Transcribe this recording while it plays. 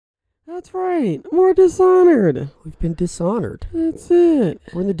That's right. More Dishonored. We've been dishonored. That's it.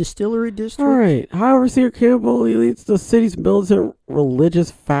 We're in the distillery district. All right. High Overseer Campbell, he leads the city's militant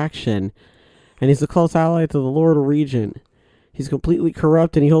religious faction, and he's a close ally to the Lord Regent. He's completely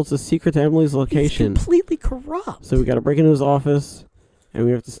corrupt, and he holds the secret to Emily's location. He's completely corrupt. So we got to break into his office, and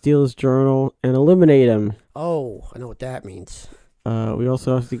we have to steal his journal and eliminate him. Oh, I know what that means. We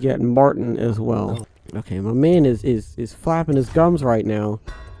also have to get Martin as well. Okay, my man is flapping his gums right now.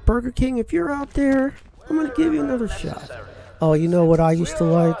 Burger King, if you're out there, I'm gonna give you another shot. Oh, you know what I used to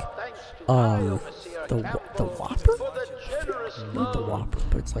like? The Whopper? Not the Whopper,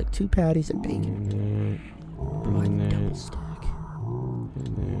 but it's like 2 patties and bacon. Like double stack.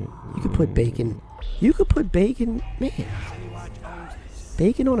 You could put bacon. You could put bacon, man.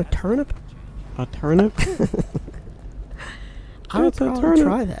 Bacon on a turnip? A turnip? I would probably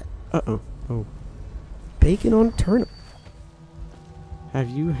try that. Uh-oh. Oh. Bacon on a turnip. Have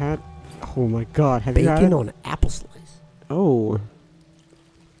you had... Oh my god, have you had... Bacon on an apple slice. Oh. I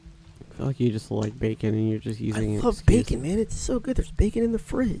feel like you just like bacon and you're just using it. I love bacon, man. It's so good. There's bacon in the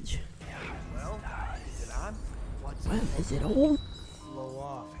fridge. Well, is it on?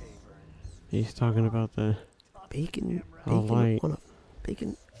 He's talking about the... Bacon. Light. On a...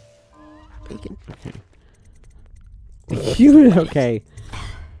 Bacon. Okay. You... Okay.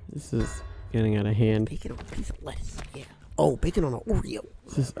 This is getting out of hand. Bacon on a piece of lettuce. Yeah. Oh, bacon on an Oreo.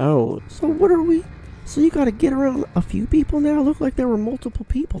 Oh. So what are we... So you gotta get around a few people now? Look like there were multiple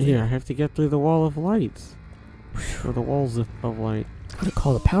people there. Yeah, I have to get through the wall of lights. Or the walls of light. Gotta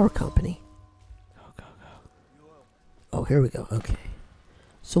call the power company. Go. Oh, here we go. Okay.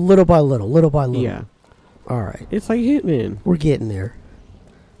 So little by little. Yeah. Alright. It's like Hitman. We're getting there.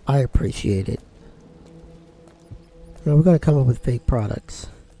 I appreciate it. Now we gotta come up with fake products.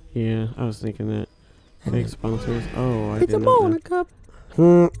 Yeah, I was thinking that. Fake sponsors. Oh, I It's a didn't ball know in a cup.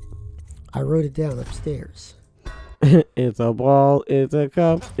 I wrote it down upstairs. It's a ball, it's a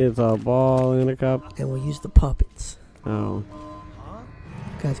cup, it's a ball in a cup. And we'll use the puppets. Oh.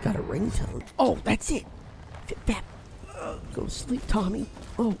 You guys got a ringtone. Oh, that's it. Go to sleep, Tommy.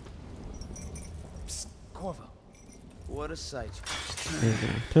 Oh. Psst, Corvo. What a sight.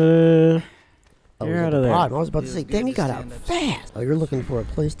 You're You're out of there. I was about to say, dang, he got out fast. Oh, you're looking for a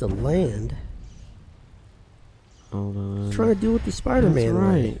place to land. Hold on. Trying to do with the Spider-Man. That's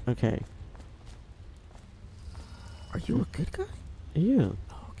right. Way. Okay. Are you a good guy? Yeah.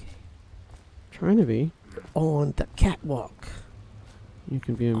 Oh, okay. Trying to be. On the catwalk. You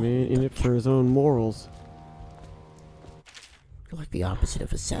can be a man in it for his own morals. You're like the opposite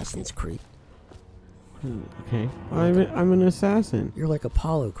of Assassin's Creed. Okay. I'm an assassin. You're like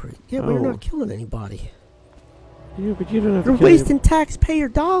Apollo Creed. Yeah, but you're not killing anybody. Yeah, but you don't have to You're kill wasting taxpayer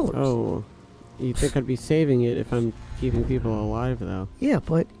dollars. Oh. You think I'd be saving it if I'm keeping people alive, though? Yeah,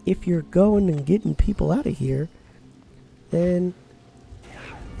 but if you're going and getting people out of here, then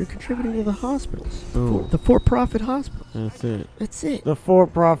you're contributing to the hospitals. Oh. The for-profit hospitals. That's it. That's it. The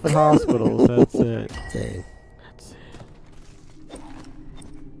for-profit hospitals. That's it. Dang. That's it.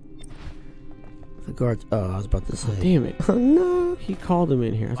 The guards... Oh, I was about to say. Damn it. Oh, no. He called him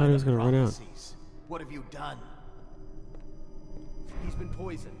in here. I thought he was going to run out. What have you done? He's been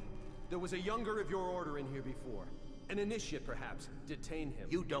poisoned. There was a younger of your order in here before. An initiate, perhaps. Detain him.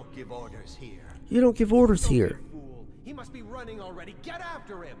 You don't give orders here. You don't give orders here. Fool. He must be running already. Get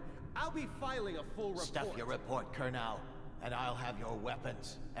after him. I'll be filing a full report. Stuff your report, Colonel, and I'll have your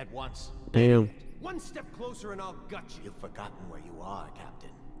weapons at once. Damn. One step closer and I'll gut you. You've forgotten where you are,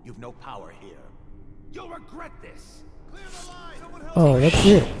 Captain. You've no power here. You'll regret this. Clear the line. Someone help Oh, that's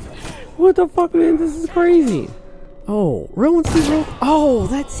it. What the fuck, man? This is crazy. Oh, Rowan C. Rowan. Oh,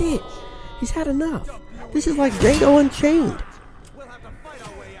 that's it. He's had enough. This is like Django Unchained. We'll have to fight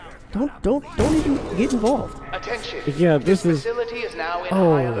our way out. Don't even get involved. Attention. Yeah, this is... Facility is now in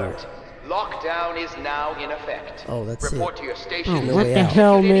Oh. high alert. Lockdown is now in effect. Oh, that's Report it. to your station. Oh, No what way the out.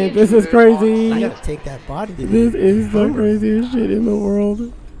 hell, man? This is crazy. I gotta take that body to This is the craziest shit in the world.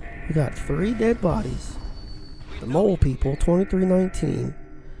 We got 3 dead bodies. The mole people, 2319.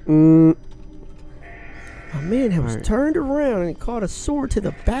 My man was turned around and he caught a sword to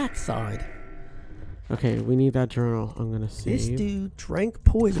the backside. Okay, we need that journal. I'm gonna save. This dude drank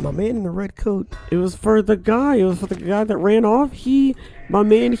poison. My man in the red coat. It was for the guy. It was for the guy that ran off. My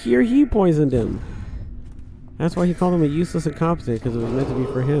man here, he poisoned him. That's why he called him a useless incompetent, because it was meant to be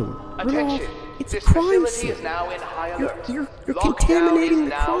for him. Attention. It's a This crime facility scene. is now in high alert. You're Lockdown contaminating is the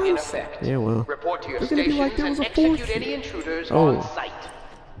now crime in scene. effect. Yeah, well. Report to your They're gonna be stations like there was and a force execute any here. intruders Oh. on site.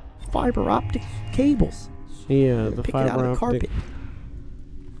 Fiber optic cables. Yeah, the Pick it out fiber of the optic. carpet.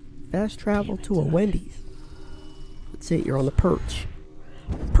 Fast travel to a Wendy's. That's it. You're on the perch.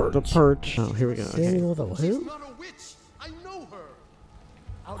 The perch. Oh, here we go. Okay. Samuel the who? Not a witch. I know her.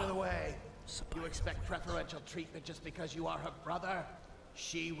 Out of the way. You expect preferential treatment just because you are her brother?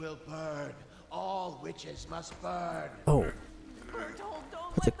 She will burn. All witches must burn. Oh, Bertold,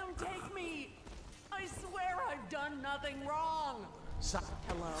 don't let them take me. I swear I've done nothing wrong.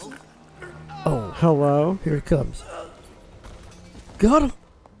 Hello? oh, Hello. here he comes. Got him.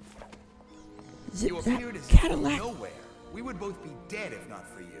 Is You it that appeared as Cadillac? nowhere. We would both be dead if not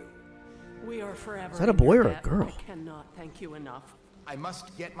for you. We are forever. Is that a in boy your or a debt. girl? I cannot thank you enough. I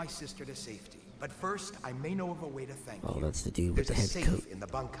must get my sister to safety. But first, I may know of a way to thank Oh, you. that's the dude with There's the a head safe coat. in the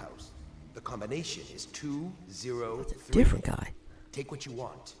bunkhouse. The combination is 203. Different guy. Take what you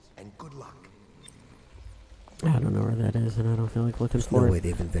want, and good luck. I don't know where that is, and I don't feel like looking There's for no it. way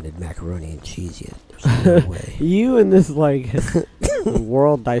they've invented macaroni and cheese yet. There's no way. You and this like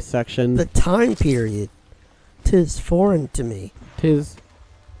world dissection. The time period, 'tis foreign to me. Tis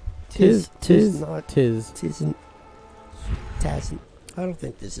not. tis. Tisn't. Tasn't. I don't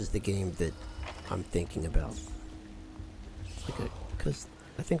think this is the game that I'm thinking about. It's like because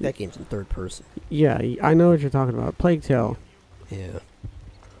I think that game's in third person. Yeah, I know what you're talking about. Plague Tale. Yeah.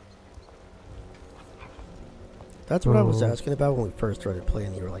 That's what I was Oh. asking about when we first started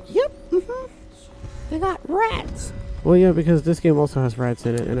playing. You were like, "Yep, they got rats." Well, yeah, because this game also has rats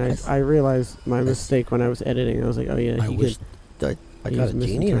in it, and I realized my mistake when I was editing. I was like, oh yeah, I he wished could. that I he got was a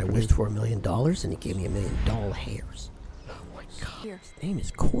genie and I misinterpreting. wished for $1 million, and he gave me $1 million hairs. Here, His name is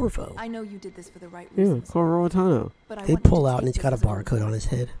Corvo. I know you did this for the right Yeah, reasons, Corvo Rotano. but I They want you pull to out and take he's got a this as barcode on his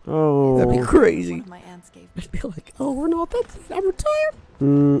head. Oh. That'd be One crazy. of my aunts gave me. I'd be like, "Oh, we're not that. I'm retired."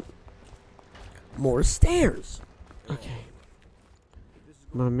 Mm, More stairs. okay.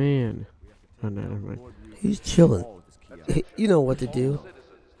 My man. Oh no, never mind. He's chilling. You know what to do.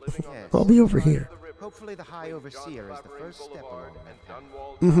 I'll be over here. Hopefully the High Overseer is the first step along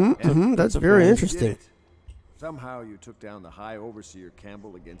that path. That's very interesting. Somehow you took down the High Overseer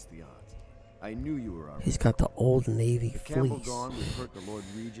Campbell against the odds. I knew you were our He's got the old Navy With Campbell fleece. gone, we've hurt the Lord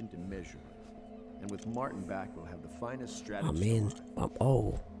Regent immeasurably. And with Martin back, we'll have the finest Oh strategy. man.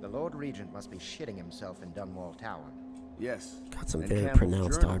 Oh, The Lord Regent must be shitting himself in Dunwall Tower. Yes. got some And very Campbell's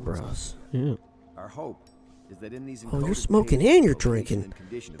pronounced journal was eyebrows. Yeah. Our hope is that in these Oh, you're encoded smoking pages, and you're location drinking. and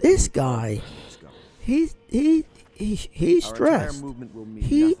condition of This the guy, discovered. he's Our stressed. entire movement will mean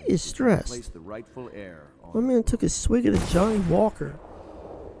He nothing is if we stressed. place the rightful heir on My the man took a swig of the Johnny Walker.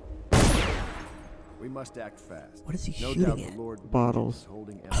 We must act fast. What is he No shooting doubt at? the Lord Regent Bottles. is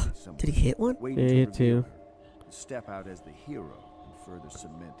holding empty somewhere. Did he hit one? Waiting Yeah, to he hit reveal two. her, to step out as the hero and further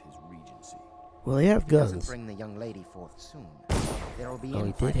cement his regency. Well, they have If he doesn't guns. bring the young lady forth soon, there will be Oh, he did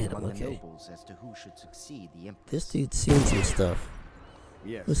infighting hit him, among the okay. nobles as to who should succeed the Empress. This dude's seen some stuff.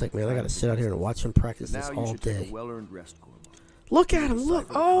 Yes. Looks like, man, I gotta sit out here and watch him practice But this now you all should take day. a well-earned rest, Corvo. Look at him, look.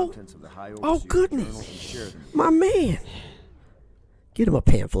 Decipher the Oh, contents of the High oh Overseer's goodness. journals and share them. My man. Get him a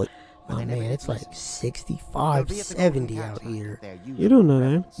pamphlet. When My they never man, get it's like listened. 65, They'll be at the Golden 70 Cat out tonight, here. their You don't know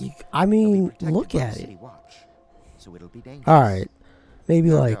that. presence. I They'll be mean, protected look by the at city it. watch, so it'll be dangerous. All right. Maybe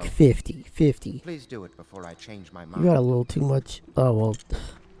Go, like go. 50. Please do it before I change my You mind. got a little too much. Oh, well.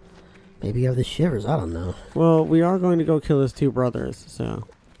 Maybe you have the shivers. I don't know. Well, we are going to go kill his two brothers, so.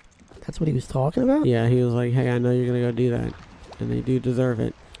 That's what he was talking about? Yeah, he was like, hey, I know you're going to go do that. And they do deserve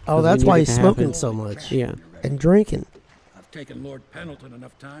it. Oh, 'Cause we that's need why it he's to smoking happen. so much. Yeah. And drinking. I've taken Lord Pendleton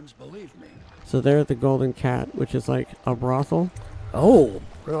enough times, believe me. So they're at the Golden Cat, which is like a brothel. Oh.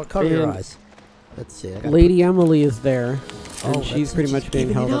 Cover your And eyes. Let's see. I gotta Lady Emily is there. And Oh, she's that's pretty it. much She's being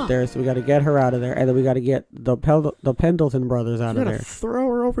giving held it up up. there, so we got to get her out of there. And then we got to get the Pendleton brothers out You of gotta there. throw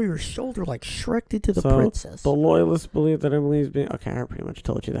her over your shoulder like Shrek did to the So, princess. The loyalists believe that Emily's being... Okay, I pretty much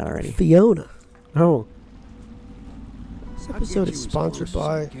told you that already. Fiona. Oh, This I'll episode get is you as sponsored close as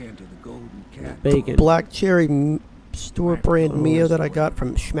I by can to the Golden Cat. bacon. Black Cherry store brand Oh, Mio that I got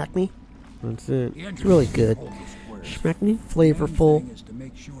from Schmack Me. That's it. The It's really good. Schmack me? Flavorful. Main thing is to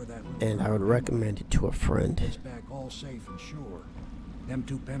make sure that little And I would recommend it to a friend. gets back all safe and sure. Them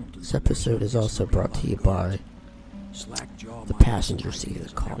two Pendletons. This episode is also brought to you by Slack-jaw the miners passenger and seat of the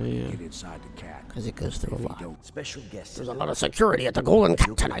ideas car. on how to Yeah. get inside the cat. Because it goes through a If you lot. don't, Special guests. There's a lot of security at the Golden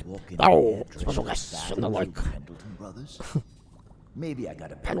Cat tonight. Oh, special guests and the like. Pendleton brothers. Maybe I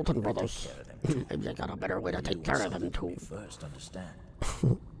got a better Pendleton way to brothers. take care of them. Maybe I got a better way to take care of them too. First, understand.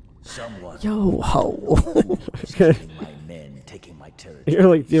 Someone Yo ho. is killing my men, taking my territory. You're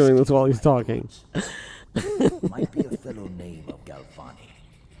like doing this while he's talking. Might be a fellow named of Galvani.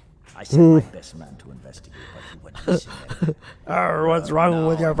 I sent my best man to investigate, but he went missing. What's wrong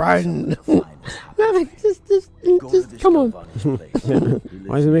with your friend? Find Nothing. Just come on.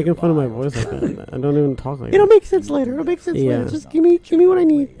 Why is he making fun of my voice like that? I don't even talk like that. It'll make sense later. It'll make sense later. Just give me what I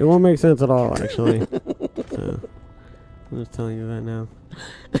need. It won't make sense at all, actually. So, I'm just telling you that now.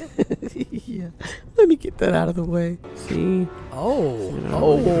 Yeah. Let me get that out of the way. See? Oh.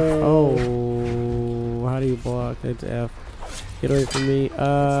 Oh. How do you block? It's F. Get away from me. It's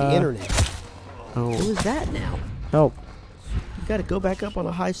the internet. Oh. Who is that now? Help. You gotta go back up on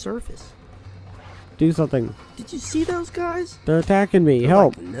a high surface. Do something. Did you see those guys? They're attacking me. They're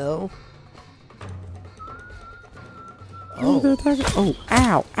Help. like, no. Oh, they're attacking. Oh,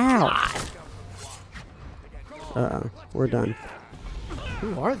 ow. Ow. We're done.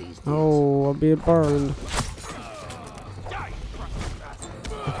 Who are these dudes? Oh, I'm being burned.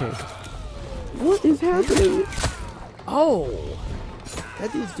 Okay. What is happening? Oh.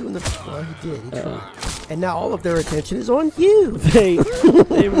 That dude's doing the... Well, he did. He tried. And now all of their attention is on you. They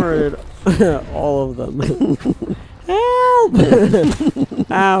murdered all of them. Help!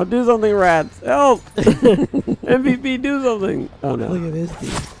 Ow, do something, rats. Help! MVP, do something. Oh, no. Look at this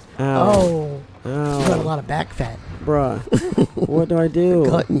dude. Ow. Oh. Ow. You got a lot of back fat. Bruh. What do I do?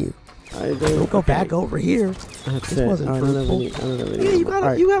 They're cutting you. I do. Don't go back over here. That's this it. wasn't I don't have fruitful. any. I don't have any. Yeah, you got.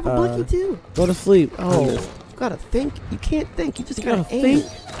 Right, You have a blinky too. Go to sleep. Oh, you gotta think. You can't think. You just You gotta gotta aim.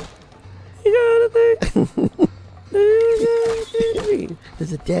 think. You gotta think.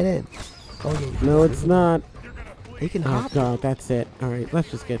 There's a dead end. Oh yeah. No, it's not. They can Oh hop. god, that's it. All right,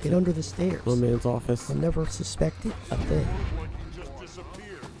 let's just get Get under the stairs. one man's office. I'll never suspect it. A thing.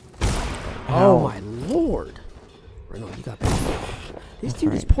 Ow. Oh my lord. Reno, you got this. This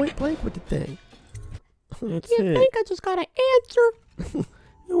dude is point blank with the thing. That's You it. think I just gotta answer?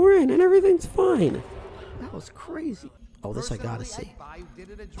 We're in and everything's fine. That was crazy. Oh, this I gotta see.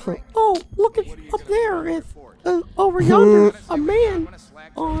 Oh, look at up there. It's, over yonder, a man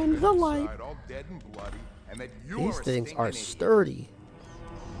on the light. These things are sturdy.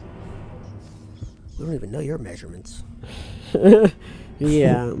 We don't even know your measurements.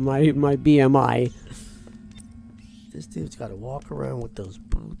 Yeah, my BMI. This dude's got to walk around with those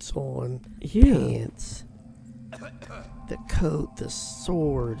boots on, Yeah. pants, the coat, the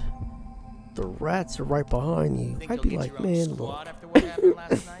sword. The rats are right behind you. I'd be like, man, look.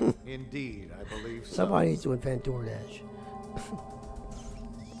 Indeed, I believe so. Somebody needs to invent DoorDash.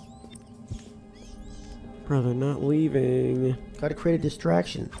 Brother, not leaving. Gotta create a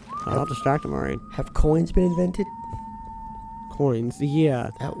distraction. I'll distract him, alright. Have coins been invented? Coins, yeah.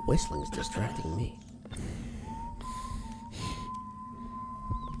 That whistling's distracting me.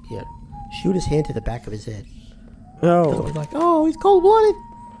 Yeah. Shoot his hand to the back of his head. Oh. He's like, oh, he's cold-blooded.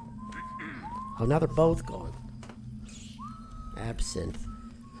 Oh, now they're both gone. Absinthe.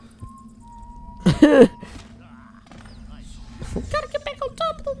 Gotta get back on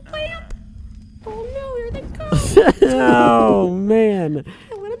top of the lamp. Oh no, here they come. Oh, man.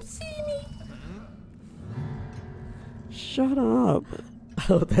 Don't let them see me. Shut up.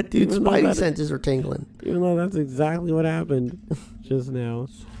 Oh, that dude's Even though spidey that- senses are tingling. Even though that's exactly what happened just now.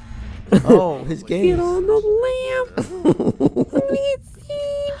 Oh, his game. Get on the lamp.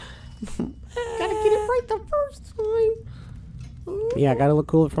 Gotta get it right the first time. Yeah, I gotta look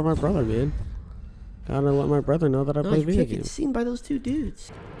cool for my brother, man. Gotta let my brother know that I No, play you video can't get games. seen by those two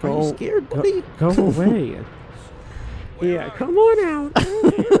dudes. Are Go- you scared, buddy? Go away. Yeah, come on out.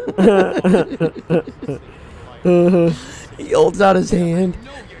 He holds out his hand.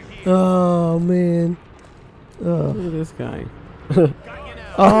 Oh, man. Look at this guy.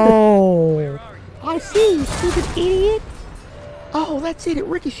 Oh. I see, you stupid idiot. Oh, that's it. It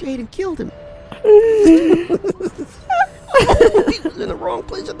ricocheted and killed him. He was in the wrong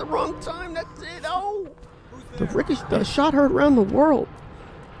place at the wrong time. That's it. Oh. The shot heard around the world.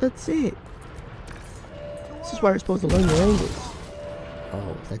 That's it. This is why you're supposed to learn your angles.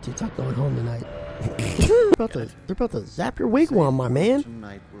 Oh, that dude's not going home tonight. They're about to zap your wigwam, my man.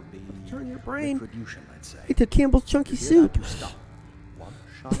 Turn your brain into Campbell's Chunky Soup. One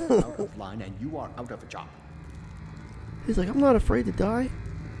shot out of line and you are out of a job. He's like, I'm not afraid to die.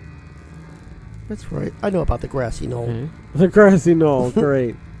 That's right. I know about the grassy knoll. Okay. The grassy knoll,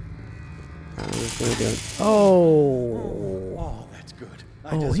 great. That's really good. Oh. Oh, that's good.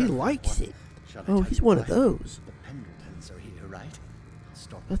 Oh, he likes it. Oh, he's one of those. The Pendletons are here, right?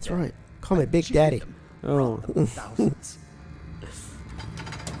 Stop That's there. right. Call me Big Daddy. Oh. Thousands.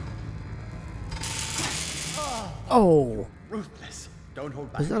 Oh. Ruthless. Don't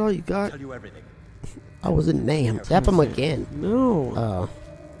hold back. Is that all you got? Tell you everything. I was in name. Zap him again. No.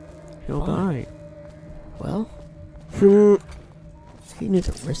 He'll die. Well. He knew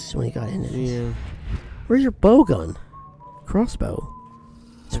the risks when he got into this. Yeah. Where's your bow gun? Crossbow.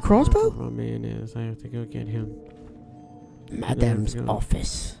 I crossbow? My man is. I have to go get him. Madame's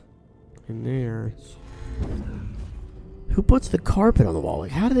office. In there. Who puts the carpet on the wall?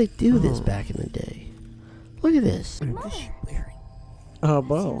 Like, how do they do this back in the day? Look at this. What is she wearing? A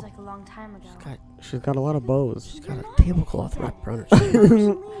bow. Seems like a long time ago. She's got a lot of bows. She's got a tablecloth wrapped around her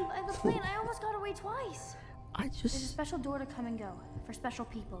shoulder. I have a plan. I almost got away twice. There's a special door to come and go for special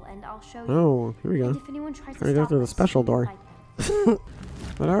people, and I'll show you. Oh, here we go. And if anyone tries to We're gonna go stop through the us, special you door. fight them.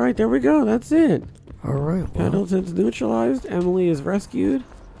 But alright, there we go. That's it. Alright, well. Pendleton's neutralized. Emily is rescued.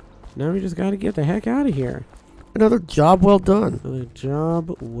 Now we just gotta get the heck out of here. Another job well done. Another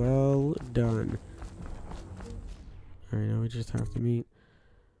job well done. Alright, now we just have to meet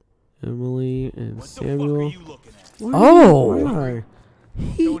Emily and Samuel. Oh!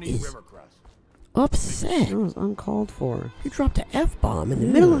 He is upset. That was uncalled for. He dropped an F-bomb in the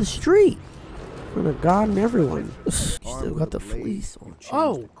middle of the street. In front of God and everyone. Still got the fleece on.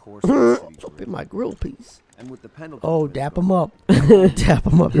 Oh! Up in my grill piece. Oh, dap him up. Dap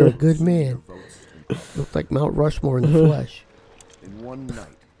him up. You're a good man. Looks like Mount Rushmore in the flesh. In one night,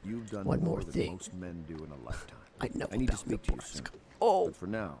 you've done One more more than thing. most men do in a lifetime. I know I need to about speak to you Nebraska. soon. Oh, But for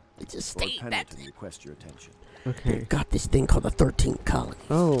now, it's just Lord stay that. Pendleton requests your attention. Okay. They've got this thing called the 13th colony.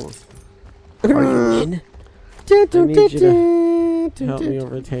 Oh. Are you in? I need you to help me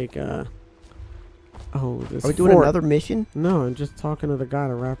overtake, oh, this Are we doing fort. another mission? No, I'm just talking to the guy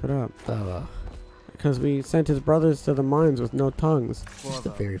to wrap it up. Because we sent his brothers to the mines with no tongues. Just the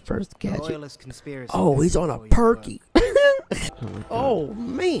very first gadget. Loyalist conspiracy. Oh, he's on a perky. Oh,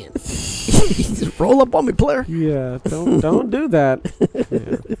 man. Just roll up on me, player. Yeah, don't do that.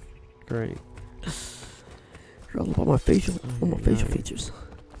 Yeah. Great. Roll up on my facial features.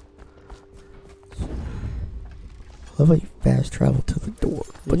 I love how you fast travel to the door,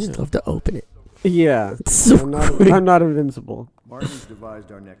 but you still have to open it. Yeah. It's so I'm not invincible. Martin's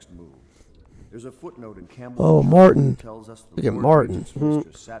devised our next move. There's a footnote in Campbell's Oh, Martin. tells us the Look at Lord Martin. Regent's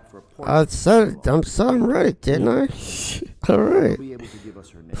mistress sat for a portrait. I said I'm right, didn't I? All right. Be able to give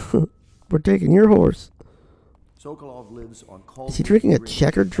us her name. We're taking your horse. Sokolov lives on Is he drinking a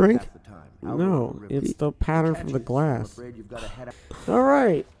checkered drink? No, it's the pattern from the glass. All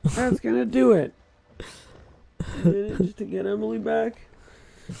right, that's gonna do it. Just to get Emily back.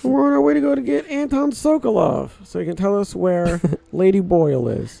 We're on our way to go to get Anton Sokolov, so he can tell us where Lady Boyle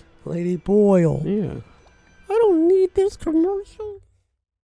is. Lady Boyle. Yeah. I don't need this commercial.